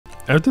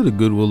After the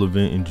Goodwill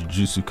event in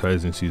Jujutsu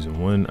Kaisen Season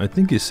 1, I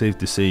think it's safe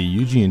to say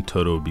Yuji and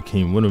Todo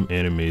became one of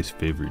anime's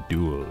favorite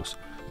duos.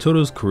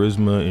 Todo's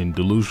charisma and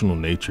delusional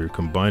nature,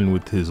 combined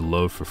with his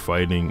love for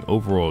fighting,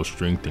 overall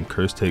strength, and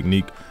curse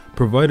technique,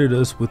 provided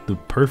us with the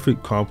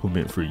perfect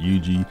complement for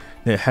Yuji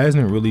that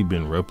hasn't really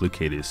been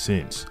replicated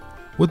since.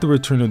 With the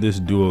return of this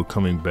duo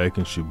coming back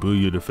in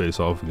Shibuya to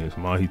face off against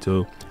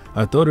Mahito,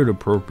 I thought it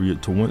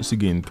appropriate to once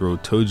again throw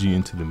Toji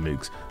into the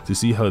mix to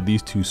see how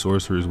these two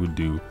sorcerers would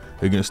do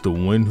against the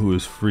one who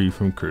is free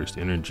from cursed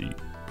energy.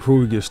 Before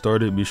we get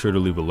started, be sure to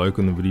leave a like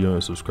on the video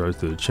and subscribe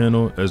to the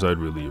channel, as I'd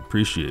really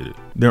appreciate it.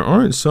 There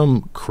aren't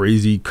some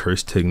crazy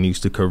curse techniques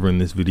to cover in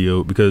this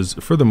video because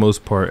for the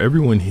most part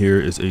everyone here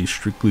is a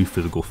strictly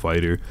physical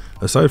fighter,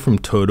 aside from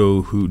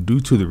Todo, who due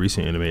to the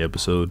recent anime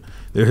episode,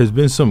 there has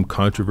been some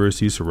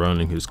controversy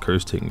surrounding his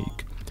curse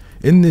technique.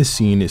 In this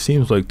scene, it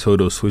seems like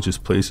Todo switches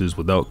places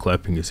without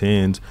clapping his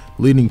hands,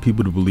 leading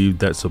people to believe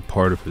that's a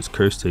part of his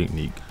curse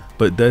technique,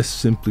 but that's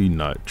simply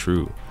not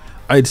true.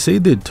 I'd say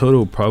that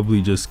Todo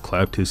probably just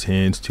clapped his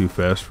hands too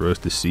fast for us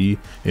to see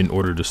in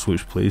order to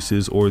switch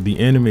places, or the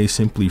anime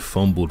simply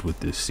fumbled with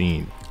this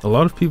scene. A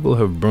lot of people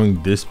have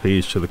brought this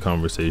page to the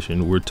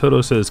conversation where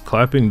Todo says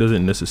clapping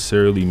doesn't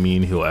necessarily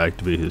mean he'll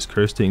activate his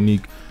curse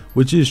technique,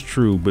 which is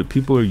true, but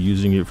people are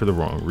using it for the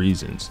wrong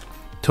reasons.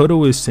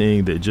 Todo is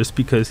saying that just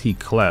because he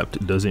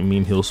clapped doesn't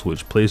mean he'll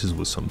switch places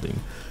with something,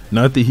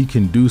 not that he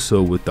can do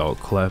so without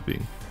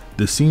clapping.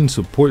 The scene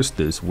supports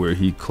this, where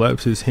he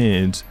claps his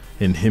hands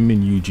and him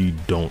and Yuji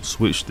don't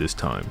switch this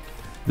time.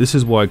 This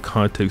is why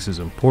context is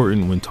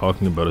important when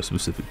talking about a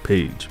specific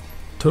page.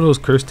 Todo's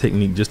curse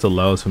technique just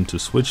allows him to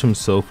switch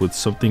himself with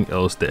something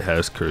else that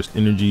has cursed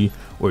energy,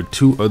 or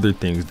two other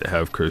things that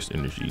have cursed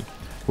energy.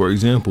 For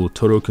example,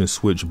 Todo can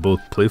switch both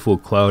Playful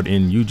Cloud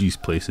and Yuji's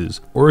places,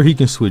 or he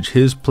can switch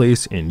his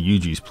place and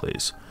Yuji's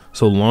place.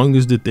 So long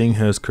as the thing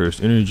has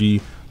cursed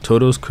energy,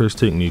 Todo's curse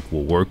technique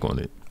will work on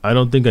it. I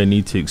don't think I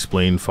need to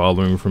explain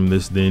following from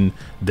this then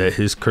that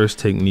his curse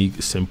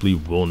technique simply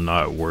will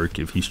not work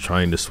if he's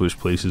trying to switch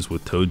places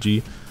with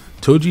Toji.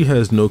 Toji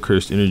has no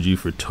cursed energy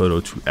for Todo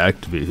to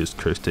activate his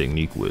curse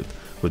technique with,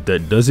 but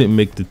that doesn't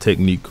make the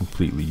technique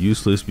completely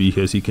useless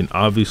because he can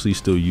obviously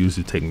still use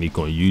the technique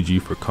on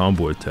Yuji for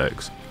combo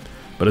attacks.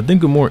 But I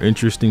think a more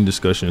interesting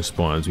discussion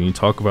spawns when you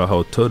talk about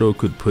how Todo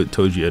could put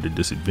Toji at a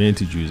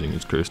disadvantage using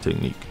his curse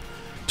technique.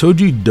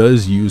 Toji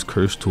does use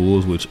cursed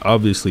tools which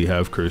obviously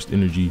have cursed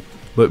energy,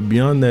 but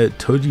beyond that,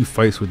 Toji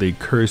fights with a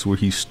curse where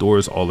he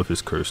stores all of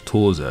his cursed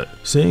tools at.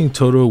 Saying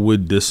Todo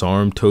would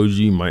disarm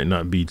Toji might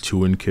not be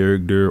too in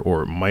character,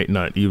 or might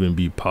not even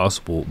be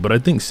possible, but I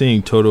think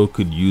saying Todo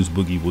could use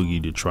Boogie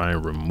Woogie to try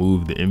and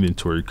remove the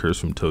inventory curse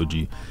from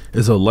Toji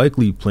is a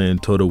likely plan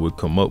Todo would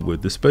come up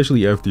with,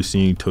 especially after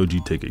seeing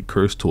Toji take a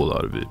curse tool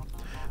out of it.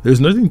 There's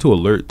nothing to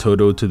alert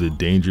Todo to the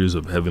dangers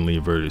of Heavenly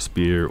Inverted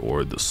Spear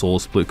or the Soul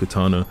Split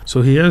Katana,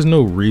 so he has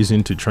no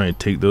reason to try and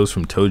take those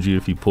from Toji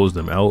if he pulls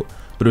them out.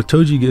 But if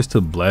Toji gets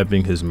to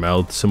blabbing his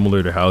mouth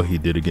similar to how he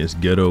did against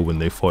Geto when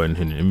they fought in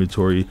hidden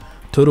inventory,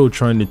 Todo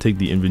trying to take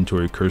the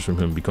inventory curse from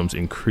him becomes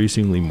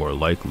increasingly more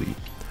likely.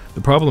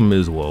 The problem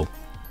is, well,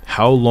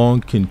 how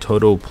long can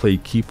Todo play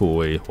keep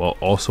away while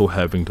also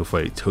having to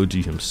fight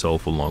Toji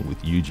himself along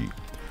with Yuji?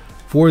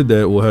 For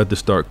that, we'll have to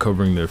start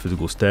covering their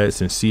physical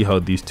stats and see how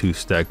these two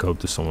stack up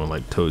to someone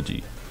like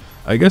Toji.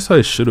 I guess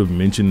I should have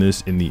mentioned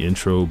this in the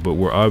intro, but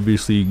we're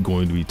obviously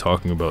going to be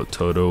talking about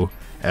Todo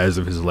as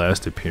of his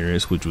last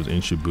appearance, which was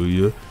in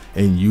Shibuya,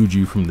 and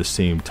Yuji from the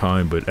same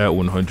time but at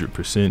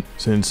 100%,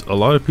 since a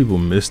lot of people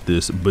missed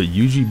this, but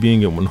Yuji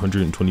being at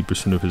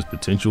 120% of his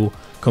potential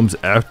comes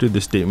after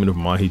the statement of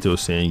Mahito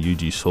saying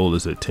Yuji's soul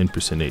is at 10%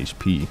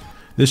 HP.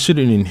 This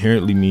shouldn't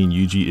inherently mean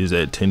Yuji is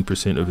at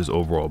 10% of his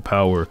overall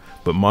power,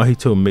 but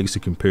Mahito makes a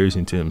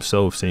comparison to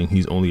himself saying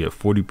he's only at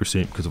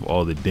 40% because of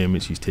all the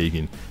damage he's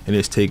taken, and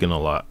it's taken a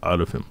lot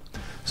out of him.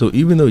 So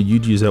even though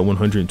Yuji is at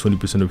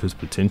 120% of his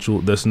potential,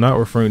 that's not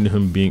referring to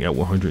him being at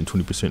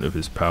 120% of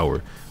his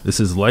power. This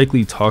is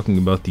likely talking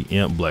about the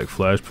amp Black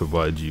Flash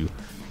provides you.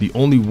 The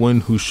only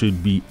one who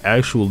should be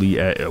actually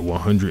at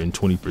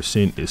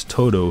 120% is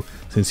Todo,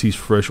 since he's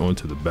fresh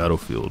onto the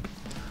battlefield.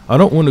 I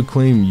don't want to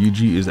claim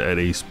Yuji is at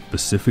a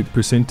specific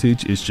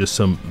percentage, it's just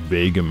some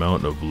vague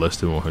amount of less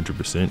than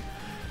 100%.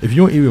 If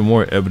you want even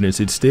more evidence,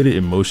 it's stated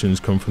emotions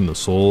come from the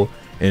soul,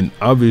 and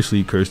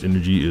obviously cursed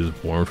energy is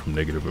born from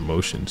negative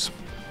emotions.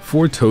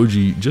 For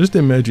Toji, just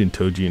imagine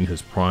Toji in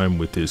his prime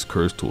with his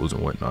curse tools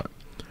and whatnot.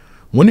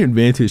 One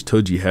advantage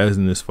Toji has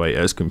in this fight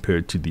as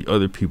compared to the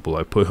other people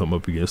I put him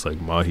up against like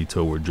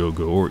Mahito or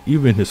Jogo, or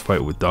even his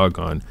fight with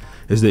Dagon,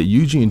 is that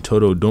Yuji and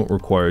Todo don't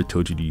require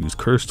Toji to use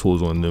curse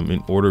tools on them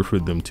in order for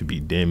them to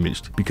be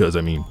damaged, because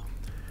I mean,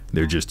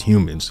 they're just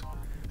humans.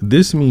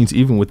 This means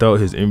even without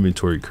his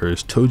inventory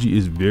curse, Toji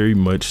is very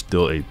much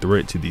still a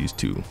threat to these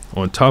two,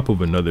 on top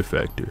of another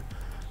factor.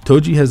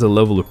 Toji has a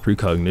level of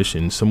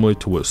precognition similar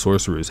to what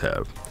sorcerers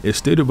have. It's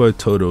stated by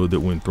Todo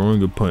that when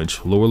throwing a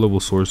punch, lower level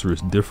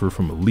sorcerers differ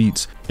from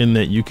elites in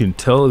that you can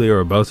tell they are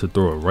about to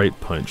throw a right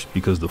punch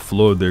because the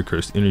flow of their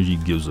cursed energy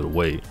gives it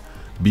away.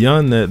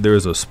 Beyond that, there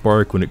is a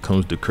spark when it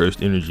comes to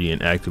cursed energy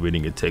and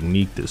activating a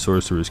technique that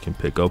sorcerers can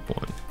pick up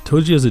on.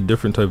 Toji has a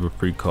different type of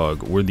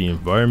precog where the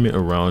environment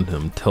around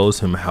him tells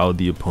him how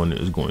the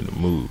opponent is going to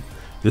move.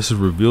 This is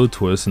revealed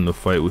to us in the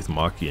fight with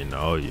Maki and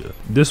Naoya.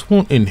 This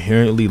won't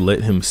inherently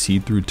let him see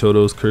through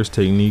Todo's curse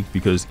technique,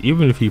 because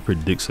even if he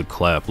predicts a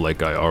clap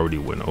like I already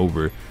went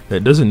over,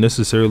 that doesn't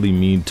necessarily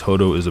mean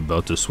Todo is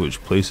about to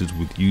switch places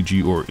with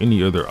Yuji or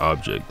any other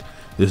object.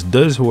 This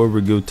does,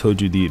 however, give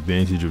Toji the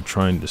advantage of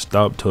trying to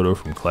stop Todo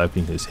from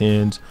clapping his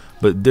hands,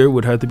 but there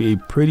would have to be a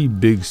pretty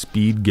big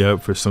speed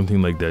gap for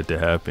something like that to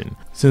happen,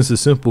 since a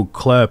simple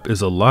clap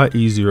is a lot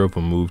easier of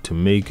a move to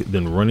make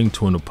than running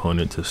to an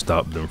opponent to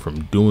stop them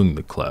from doing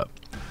the clap.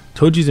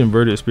 Toji's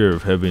inverted spear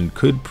of heaven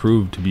could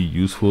prove to be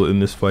useful in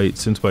this fight,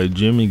 since by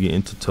jamming it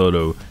into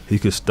Todo, he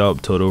could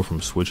stop Todo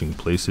from switching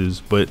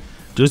places, but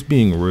just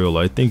being real,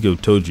 I think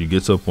if Toji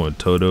gets up on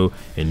Todo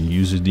and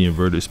uses the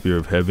inverted spear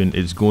of heaven,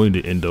 it's going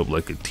to end up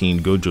like a Teen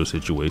Gojo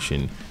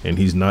situation, and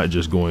he's not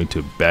just going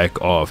to back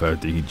off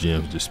after he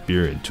jams the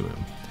spear into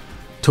him.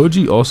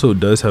 Toji also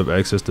does have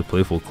access to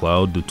Playful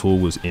Cloud. The tool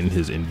was in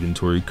his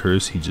inventory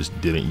curse, he just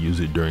didn't use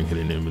it during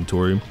hidden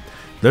inventory.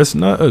 That's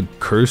not a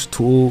curse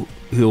tool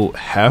he'll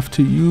have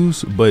to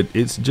use, but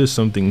it's just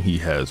something he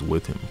has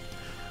with him.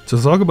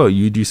 To talk about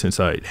Yuji, since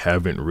I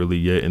haven't really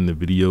yet in the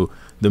video,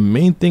 the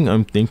main thing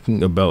I'm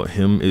thinking about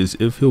him is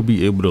if he'll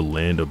be able to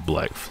land a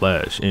Black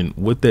Flash, and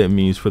what that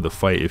means for the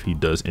fight if he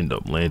does end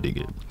up landing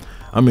it.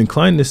 I'm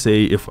inclined to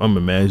say, if I'm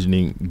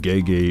imagining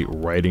Gege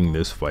writing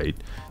this fight,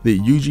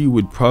 that Yuji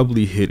would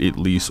probably hit at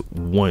least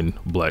one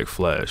Black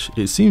Flash.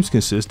 It seems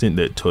consistent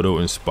that Todo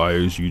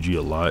inspires Yuji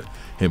a lot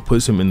and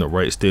puts him in the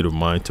right state of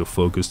mind to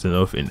focus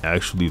enough and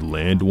actually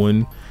land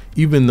one,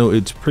 even though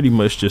it's pretty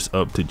much just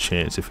up to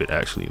chance if it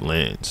actually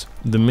lands.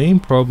 The main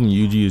problem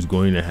Yuji is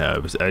going to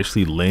have is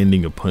actually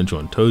landing a punch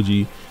on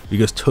Toji,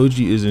 because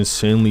Toji is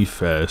insanely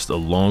fast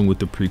along with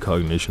the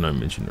precognition I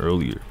mentioned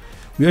earlier.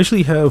 We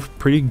actually have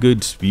pretty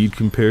good speed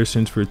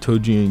comparisons for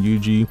Toji and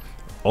Yuji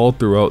all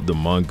throughout the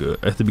manga.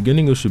 At the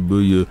beginning of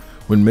Shibuya,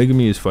 when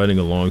Megumi is fighting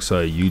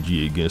alongside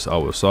Yuji against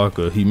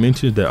Awasaka, he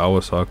mentions that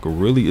Awasaka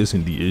really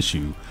isn't the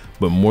issue,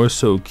 but more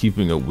so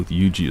keeping up with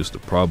Yuji is the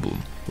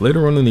problem.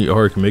 Later on in the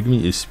arc,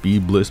 Megumi is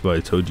speed blitzed by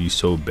Toji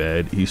so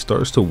bad, he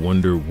starts to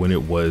wonder when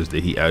it was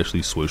that he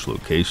actually switched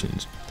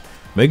locations.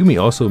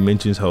 Megumi also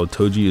mentions how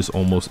Toji is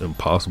almost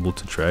impossible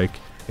to track,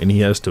 and he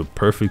has to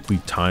perfectly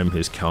time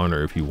his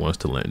counter if he wants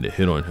to land a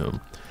hit on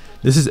him.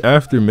 This is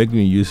after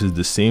Megumi uses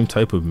the same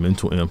type of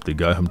mental amp that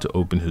got him to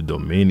open his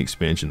domain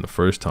expansion the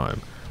first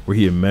time, where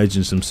he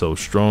imagines himself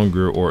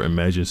stronger or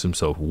imagines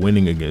himself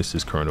winning against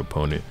his current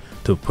opponent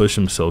to push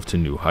himself to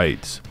new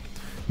heights.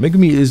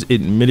 Megumi is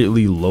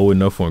admittedly low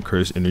enough on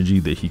curse energy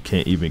that he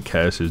can't even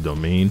cast his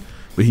domain,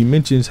 but he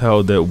mentions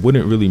how that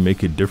wouldn't really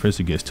make a difference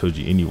against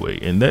Toji anyway,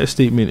 and that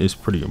statement is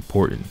pretty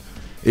important.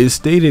 It is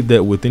stated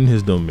that within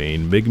his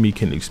domain, Megumi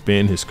can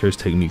expand his curse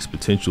technique's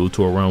potential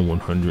to around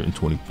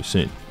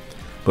 120%.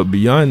 But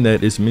beyond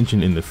that, it's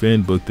mentioned in the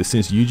fan book that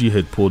since Yuji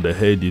had pulled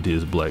ahead due to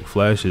his Black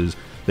Flashes,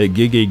 that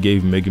Gege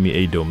gave Megumi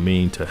a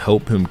domain to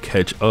help him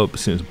catch up,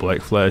 since Black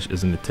Flash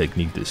isn't a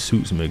technique that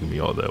suits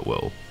Megumi all that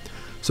well.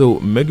 So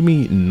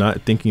Megumi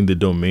not thinking the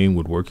domain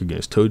would work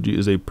against Toji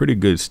is a pretty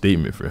good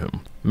statement for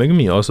him.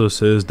 Megumi also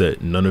says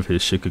that none of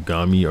his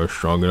Shikigami are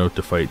strong enough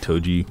to fight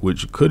Toji,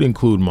 which could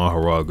include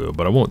Maharaga,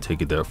 but I won't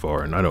take it that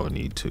far and I don't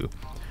need to.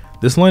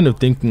 This line of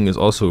thinking is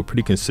also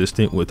pretty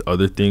consistent with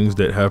other things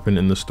that happen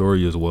in the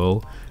story as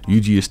well.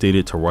 Yuji is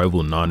stated to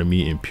rival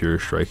Nanami in pure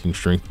striking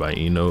strength by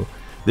Ino.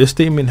 This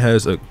statement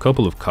has a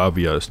couple of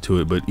caveats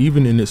to it, but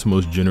even in its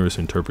most generous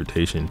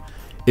interpretation,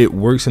 it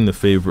works in the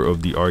favor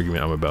of the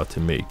argument I'm about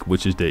to make,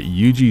 which is that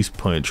Yuji's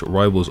punch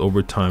rivals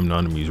over time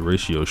Nanami's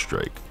ratio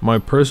strike. My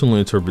personal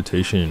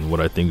interpretation, and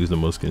what I think is the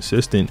most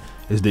consistent,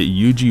 is that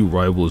Yuji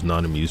rivals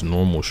Nanami's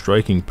normal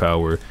striking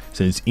power,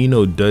 since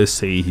Ino does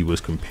say he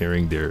was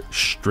comparing their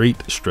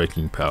straight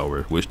striking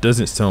power, which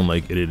doesn't sound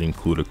like it'd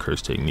include a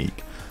curse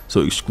technique.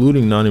 So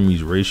excluding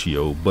Nanami's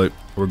ratio, but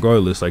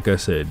regardless, like I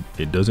said,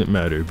 it doesn't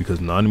matter because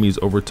Nanami's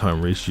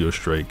overtime ratio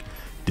strike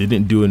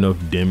didn't do enough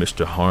damage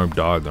to harm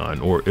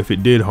Dagon, or if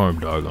it did harm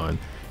Dagon,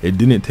 it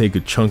didn't take a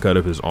chunk out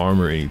of his arm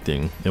or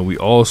anything, and we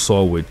all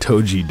saw what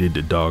Toji did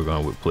to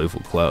Dagon with Playful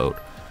Cloud.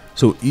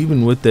 So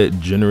even with that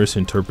generous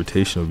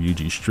interpretation of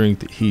Yuji's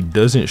strength, he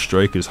doesn't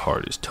strike as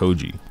hard as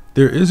Toji.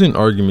 There is an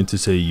argument to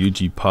say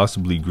Yuji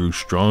possibly grew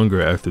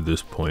stronger after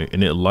this point,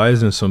 and it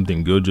lies in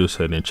something Gojo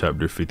said in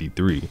chapter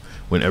 53,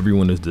 when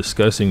everyone is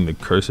discussing the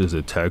curse's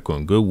attack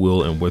on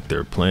goodwill and what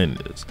their plan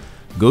is.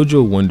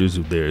 Gojo wonders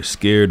if they are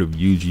scared of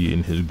Yuji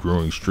and his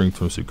growing strength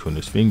from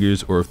Sukuna's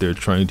fingers, or if they're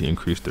trying to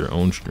increase their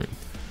own strength.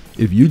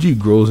 If Yuji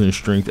grows in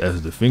strength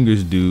as the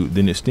fingers do,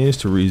 then it stands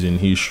to reason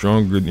he's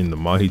stronger in the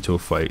Mahito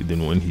fight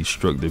than when he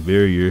struck the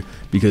barrier,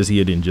 because he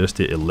had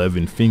ingested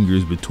 11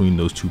 fingers between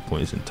those 2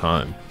 points in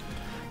time.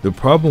 The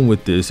problem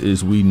with this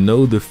is we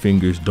know the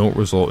fingers don't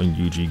result in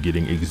Yuji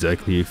getting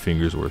exactly a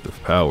finger's worth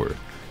of power,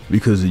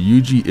 because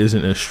Yuji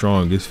isn't as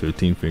strong as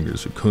 15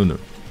 Fingers Sukuna.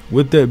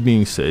 With that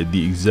being said,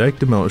 the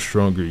exact amount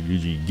stronger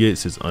Yuji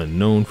gets is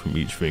unknown from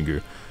each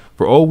finger.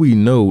 For all we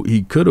know,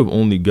 he could have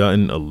only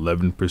gotten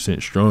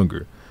 11%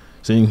 stronger.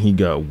 Saying he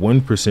got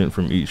 1%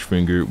 from each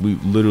finger, we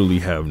literally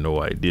have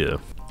no idea.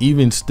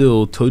 Even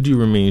still, Toji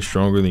remains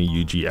stronger than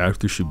Yuji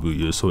after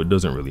Shibuya, so it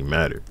doesn't really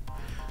matter.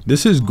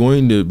 This is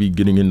going to be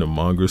getting into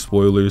manga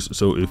spoilers,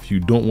 so if you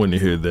don't want to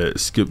hear that,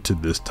 skip to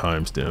this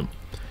timestamp.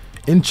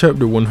 In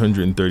chapter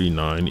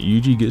 139,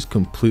 Yuji gets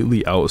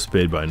completely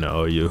outsped by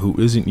Naoya, who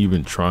isn't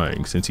even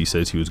trying since he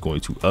says he was going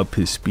to up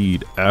his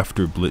speed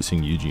after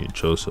blitzing Yuji and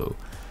Choso.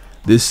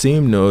 This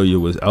same Naoya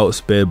was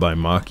outsped by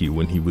Maki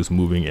when he was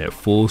moving at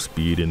full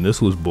speed, and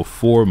this was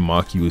before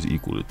Maki was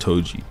equal to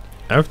Toji.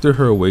 After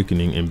her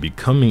awakening and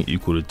becoming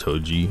equal to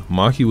Toji,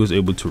 Maki was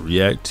able to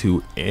react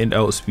to and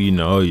outspeed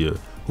Naoya,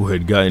 who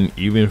had gotten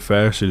even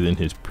faster than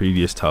his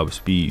previous top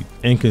speed.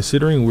 And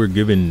considering we're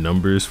given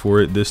numbers for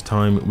it this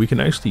time, we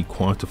can actually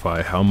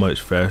quantify how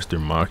much faster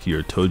Maki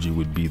or Toji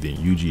would be than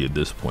Yuji at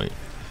this point.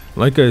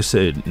 Like I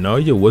said,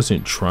 Naoya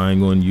wasn't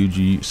trying on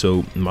Yuji,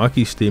 so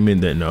Maki's statement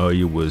that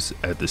Naoya was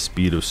at the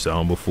speed of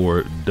sound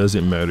before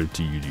doesn't matter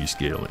to Yuji's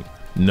scaling.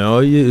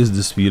 Naoya is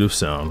the speed of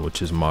sound, which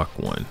is Mach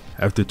 1.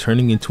 After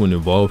turning into an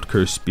evolved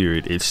cursed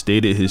spirit, it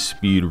stated his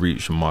speed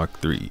reached Mach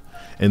 3.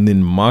 And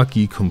then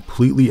Maki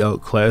completely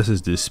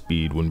outclasses this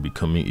speed when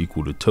becoming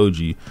equal to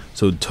Toji,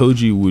 so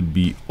Toji would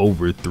be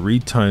over 3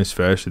 times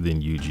faster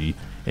than Yuji,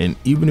 and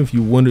even if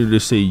you wanted to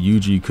say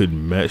Yuji could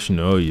match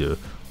Naoya,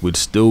 would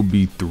still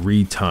be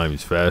 3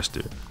 times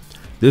faster.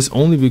 This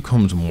only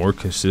becomes more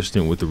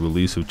consistent with the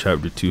release of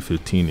chapter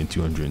 215 and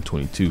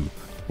 222,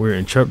 where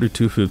in chapter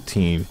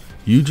 215,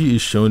 Yuji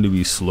is shown to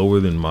be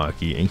slower than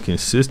Maki and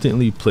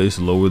consistently placed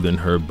lower than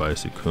her by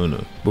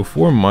Sukuna.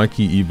 Before Maki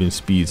even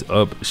speeds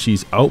up,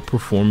 she's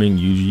outperforming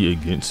Yuji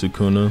against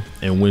Sukuna,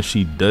 and when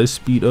she does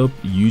speed up,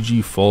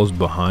 Yuji falls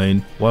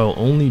behind while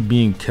only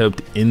being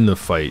kept in the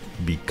fight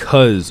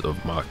because of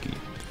Maki.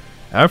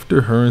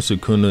 After her and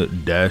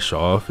Sukuna dash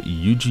off,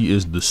 Yuji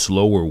is the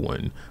slower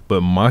one,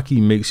 but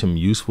Maki makes him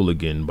useful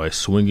again by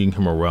swinging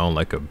him around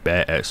like a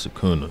bat at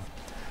Sukuna.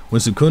 When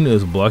Sukuna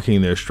is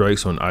blocking their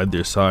strikes on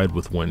either side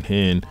with one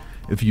hand,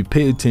 if you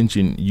pay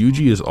attention,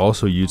 Yuji is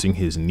also using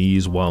his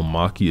knees while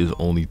Maki is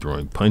only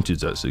throwing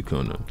punches at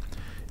Sukuna.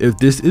 If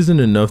this isn't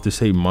enough to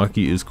say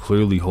Maki is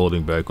clearly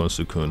holding back on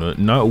Sukuna,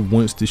 not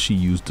once does she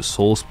use the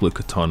soul split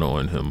katana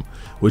on him,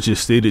 which is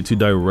stated to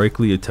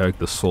directly attack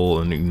the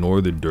soul and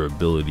ignore the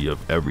durability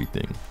of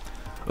everything.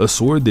 A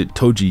sword that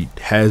Toji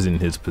has in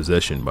his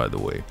possession, by the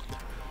way.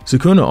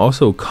 Sukuna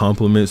also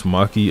compliments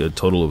Maki a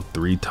total of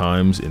 3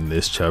 times in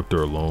this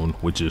chapter alone,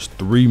 which is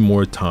 3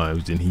 more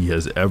times than he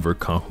has ever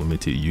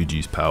complimented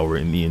Yuji's power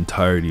in the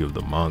entirety of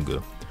the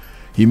manga.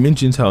 He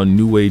mentions how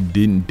Nue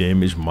didn't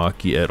damage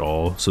Maki at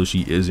all, so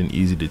she isn't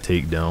easy to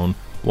take down,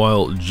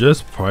 while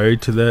just prior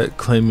to that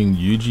claiming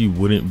Yuji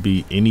wouldn't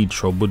be any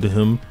trouble to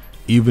him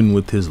even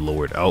with his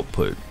lowered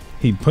output.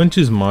 He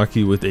punches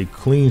Maki with a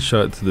clean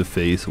shot to the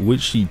face,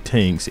 which she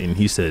tanks, and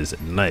he says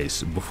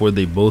nice before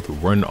they both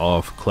run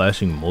off,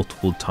 clashing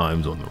multiple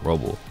times on the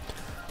rubble.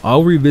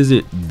 I'll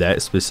revisit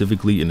that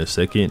specifically in a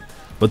second,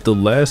 but the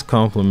last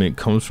compliment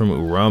comes from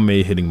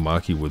Uraume hitting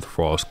Maki with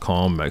Frost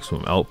Calm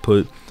maximum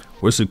output,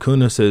 where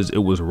Sukuna says it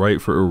was right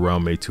for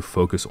Uraume to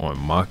focus on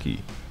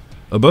Maki.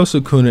 About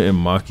Sukuna and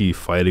Maki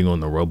fighting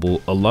on the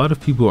rubble, a lot of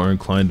people are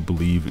inclined to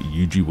believe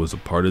Yuji was a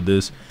part of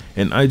this,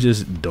 and I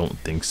just don't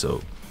think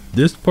so.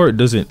 This part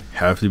doesn't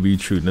have to be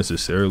true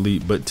necessarily,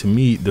 but to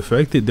me, the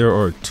fact that there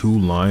are 2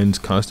 lines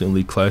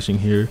constantly clashing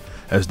here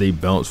as they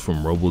bounce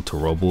from rubble to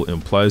rubble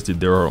implies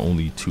that there are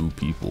only 2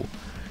 people.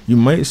 You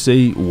might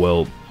say,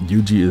 well,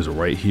 Yuji is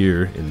right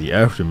here in the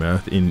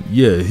aftermath, and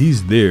yeah,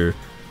 he's there,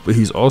 but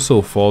he's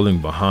also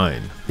falling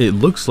behind. It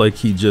looks like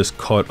he just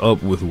caught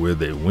up with where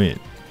they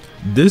went.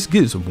 This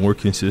gets more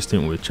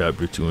consistent with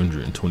chapter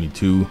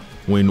 222,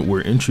 when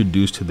we're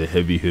introduced to the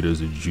heavy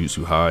hitters of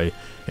Jutsu High,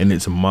 and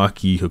it's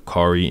Maki,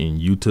 Hikari, and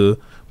Yuta,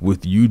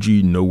 with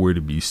Yuji nowhere to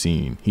be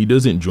seen. He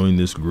doesn't join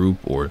this group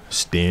or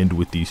stand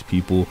with these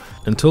people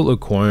until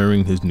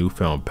acquiring his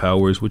newfound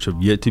powers, which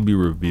have yet to be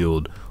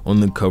revealed on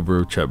the cover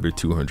of chapter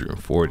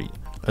 240.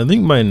 I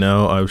think by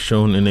now I've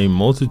shown in a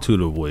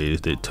multitude of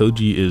ways that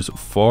Toji is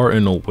far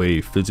and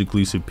away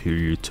physically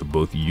superior to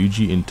both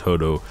Yuji and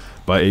Todo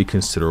by a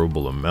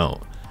considerable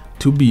amount.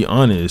 To be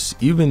honest,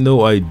 even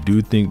though I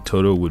do think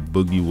Todo would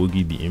boogie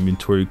woogie the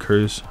inventory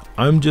curse,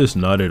 I'm just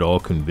not at all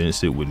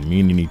convinced it would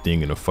mean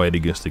anything in a fight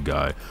against a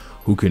guy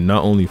who can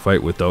not only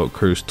fight without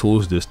cursed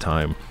tools this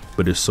time,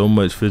 but is so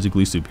much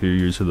physically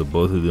superior to the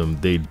both of them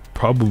they'd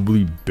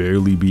probably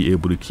barely be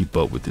able to keep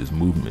up with his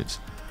movements.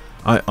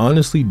 I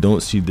honestly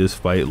don't see this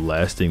fight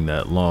lasting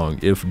that long,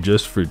 if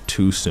just for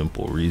 2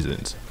 simple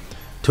reasons.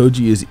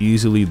 Toji is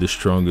easily the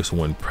strongest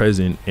one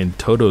present, and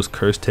Todo's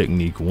curse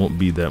technique won't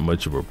be that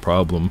much of a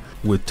problem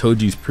with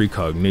Toji's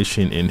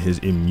precognition and his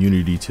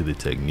immunity to the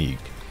technique.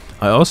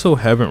 I also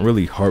haven't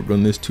really harped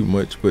on this too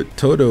much, but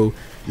Todo,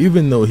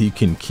 even though he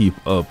can keep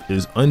up,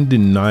 is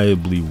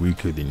undeniably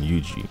weaker than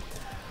Yuji.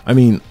 I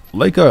mean,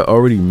 like I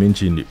already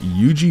mentioned,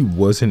 Yuji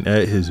wasn't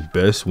at his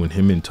best when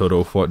him and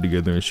Todo fought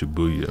together in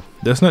Shibuya.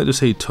 That's not to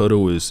say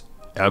Todo is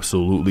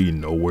absolutely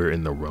nowhere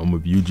in the realm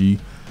of Yuji.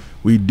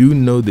 We do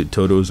know that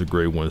Todo is a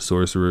grade 1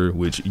 sorcerer,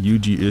 which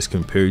Yuji is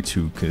compared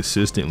to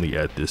consistently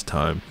at this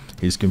time.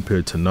 He's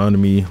compared to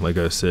Nanami, like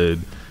I said,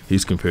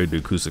 he's compared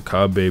to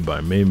Kusakabe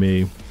by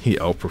Meimei, he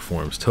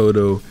outperforms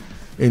Todo,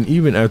 and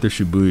even after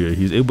Shibuya,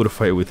 he's able to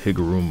fight with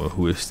Higuruma,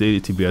 who is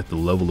stated to be at the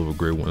level of a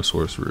grade 1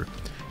 sorcerer.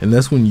 And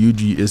that's when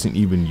Yuji isn't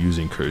even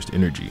using cursed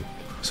energy.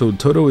 So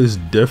Todo is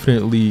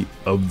definitely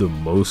of the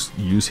most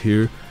use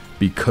here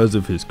because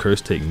of his curse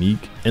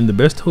technique, and the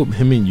best hope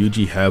him and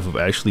Yuji have of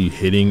actually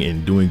hitting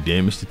and doing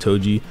damage to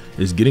Toji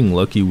is getting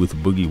lucky with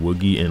Boogie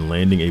Woogie and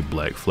landing a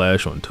Black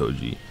Flash on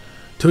Toji.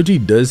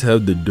 Toji does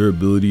have the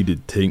durability to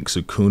tank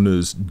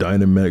Sukuna's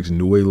Dynamax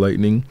Nue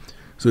Lightning,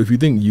 so if you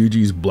think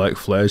Yuji's Black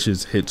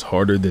Flashes hits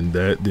harder than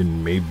that,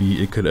 then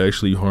maybe it could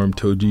actually harm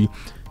Toji,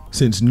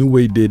 since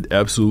Nue did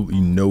absolutely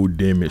no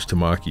damage to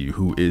Maki,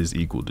 who is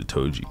equal to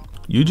Toji.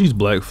 Yuji's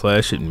Black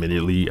Flash,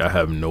 admittedly, I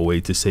have no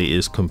way to say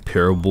is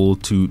comparable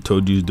to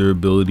Toji's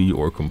durability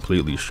or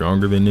completely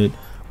stronger than it,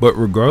 but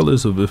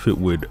regardless of if it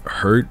would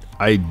hurt,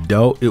 I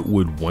doubt it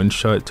would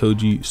one-shot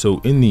Toji, so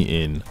in the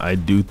end, I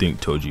do think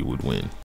Toji would win.